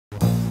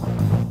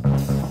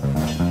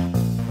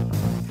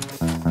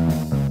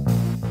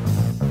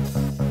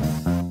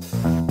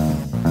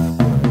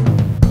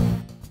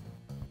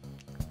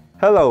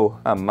Hello,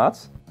 I'm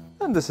Matt,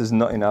 and this is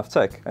Not Enough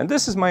Tech, and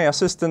this is my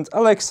assistant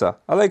Alexa.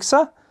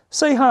 Alexa,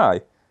 say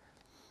hi.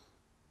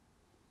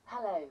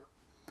 Hello.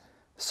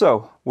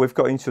 So, we've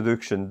got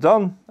introduction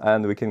done,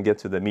 and we can get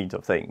to the meat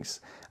of things.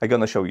 I'm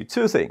gonna show you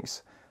two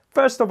things.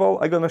 First of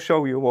all, I'm gonna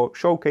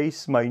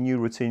showcase my new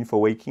routine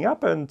for waking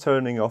up and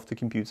turning off the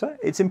computer.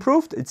 It's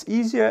improved, it's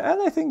easier,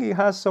 and I think it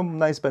has some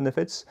nice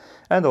benefits,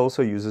 and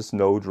also uses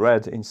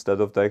NodeRED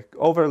instead of the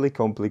overly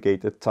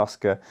complicated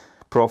Tasker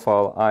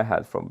profile I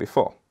had from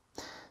before.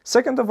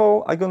 Second of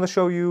all, I'm going to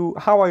show you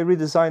how I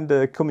redesigned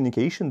the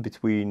communication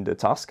between the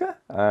Tasker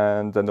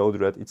and the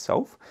NodeRED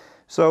itself.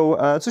 So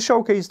to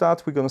showcase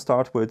that, we're going to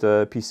start with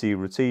a PC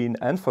routine,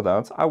 and for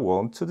that I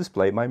want to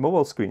display my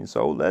mobile screen.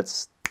 So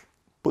let's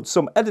put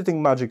some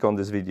editing magic on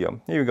this video.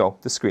 Here we go,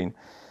 the screen.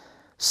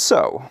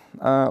 So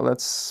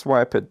let's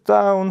swipe it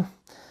down.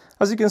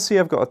 As you can see,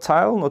 I've got a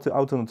tile, not the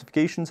auto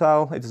notification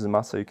tile. It doesn't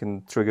matter, you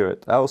can trigger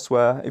it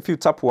elsewhere. If you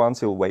tap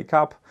once, it'll wake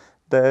up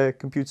the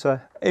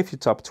computer. If you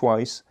tap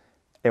twice,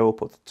 it will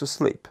put it to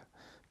sleep.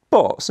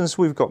 But since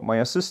we've got my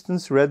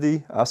assistants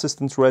ready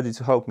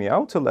to help me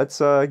out, let's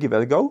give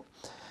it a go.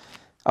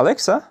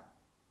 Alexa,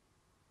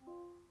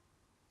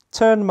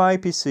 turn my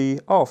PC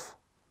off.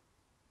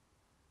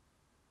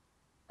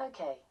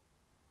 Okay.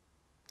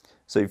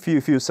 So in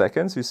a few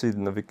seconds, you see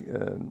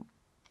the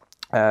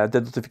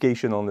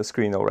notification on the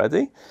screen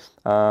already.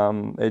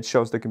 It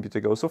shows the computer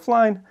goes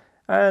offline,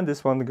 and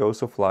this one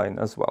goes offline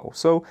as well.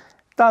 So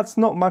that's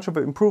not much of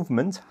an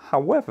improvement.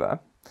 However,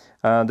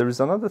 there is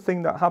another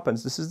thing that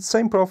happens. This is the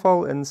same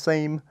profile and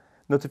same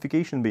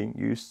notification being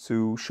used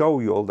to show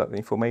you all that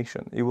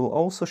information. It will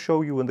also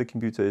show you when the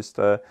computer is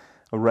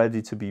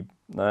ready to be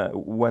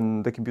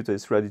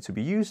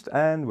used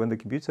and when the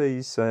computer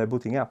is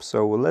booting up.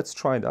 So let's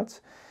try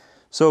that.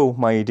 So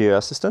my dear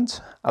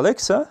assistant,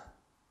 Alexa,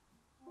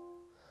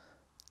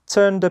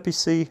 turn the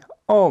PC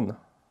on.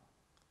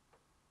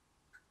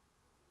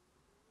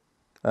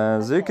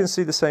 As you can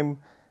see, the same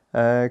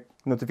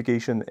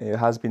notification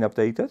has been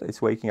updated. It's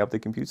waking up the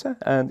computer,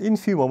 and in a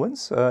few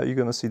moments you're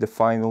going to see the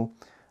final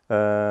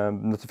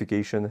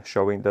notification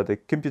showing that the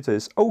computer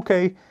is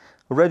okay,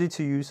 ready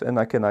to use, and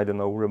I can, I don't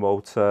know,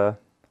 remote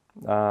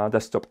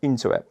desktop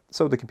into it,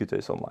 so the computer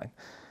is online.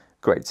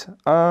 Great.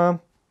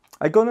 I'm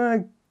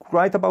gonna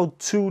write about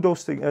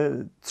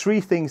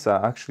three things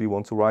I actually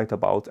want to write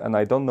about, and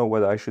I don't know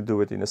whether I should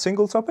do it in a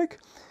single topic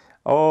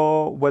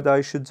or whether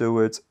I should do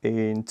it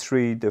in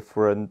 3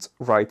 different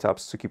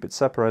write-ups to keep it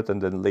separate and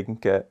then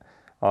link it.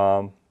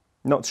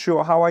 Not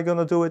sure how I'm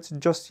gonna do it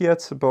just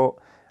yet, but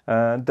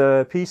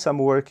the piece I'm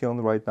working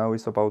on right now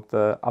is about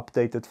the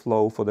updated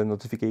flow for the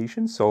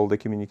notifications, so the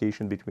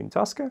communication between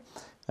Tasker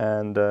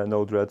and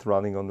NodeRED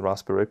running on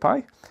Raspberry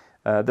Pi.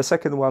 The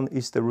second one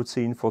is the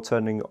routine for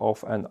turning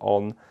off and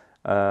on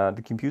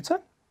the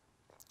computer,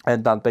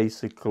 and that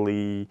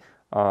basically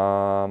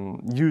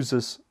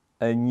uses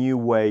a new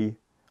way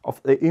of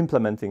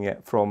implementing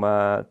it from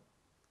a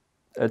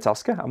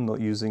Tasker. I'm not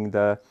using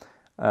the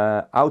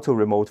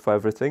AutoRemote for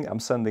everything.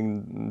 I'm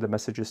sending the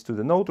messages to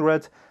the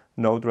NodeRED.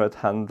 NodeRED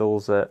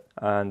handles it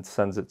and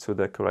sends it to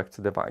the correct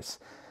device.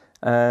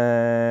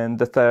 And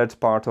the third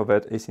part of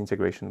it is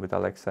integration with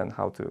Alexa and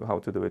how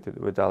to do it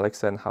with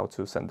Alexa and how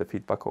to send the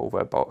feedback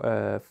over.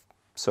 But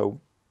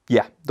so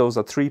yeah, those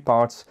are 3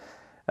 parts,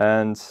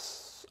 and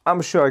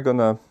I'm sure I'm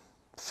gonna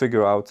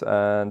figure out,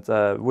 and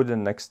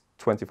within the next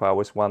 24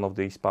 hours, one of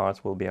these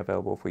parts will be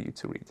available for you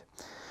to read.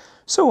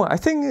 So I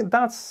think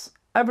that's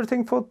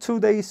everything for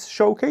today's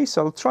showcase.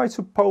 I'll try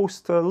to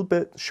post a little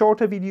bit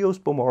shorter videos,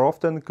 but more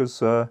often,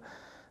 because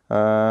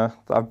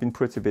I've been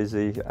pretty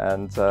busy,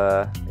 and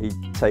it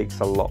takes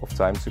a lot of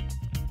time to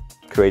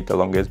create the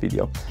longest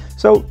video.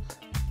 So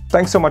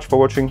thanks so much for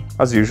watching,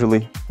 as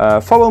usually.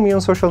 Follow me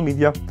on social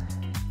media.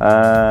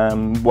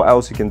 What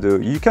else you can do?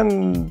 You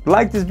can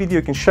like this video,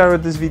 you can share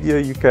this video,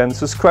 you can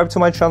subscribe to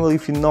my channel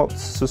if you're not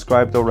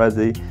subscribed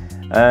already.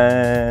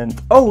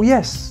 And oh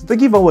yes, the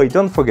giveaway,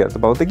 don't forget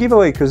about the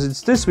giveaway, because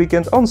it's this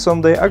weekend on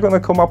Sunday. I'm gonna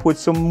come up with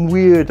some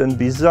weird and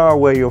bizarre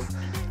way of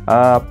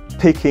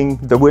picking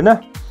the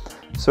winner.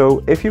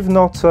 So if you've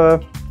not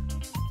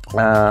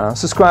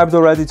subscribed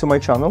already to my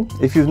channel,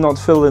 if you've not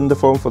filled in the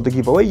form for the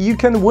giveaway, you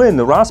can win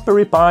a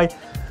Raspberry Pi,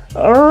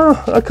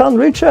 I can't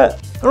reach it,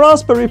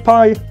 Raspberry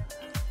Pi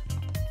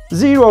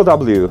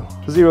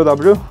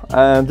 0W,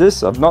 and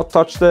this, I've not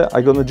touched it.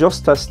 I'm gonna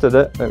just test it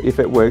if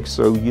it works,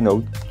 so you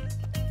know,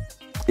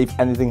 if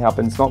anything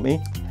happens, not me.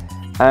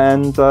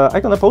 And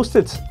I'm gonna post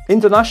it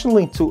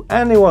internationally to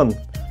anyone.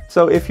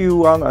 So if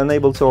you are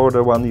unable to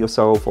order one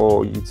yourself,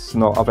 or it's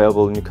not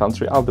available in your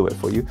country, I'll do it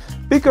for you,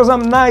 because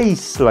I'm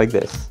nice like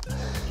this.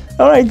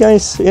 Alright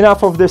guys,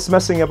 enough of this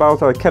messing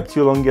about. I kept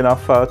you long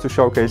enough to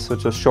showcase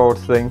such a short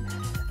thing.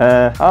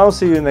 I'll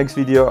see you in the next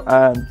video,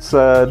 and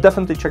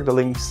definitely check the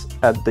links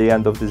at the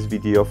end of this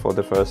video for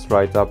the first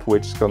write-up,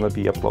 which is gonna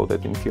be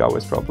uploaded in a few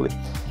hours probably.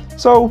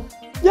 So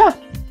yeah,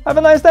 have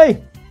a nice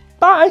day.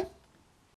 Bye!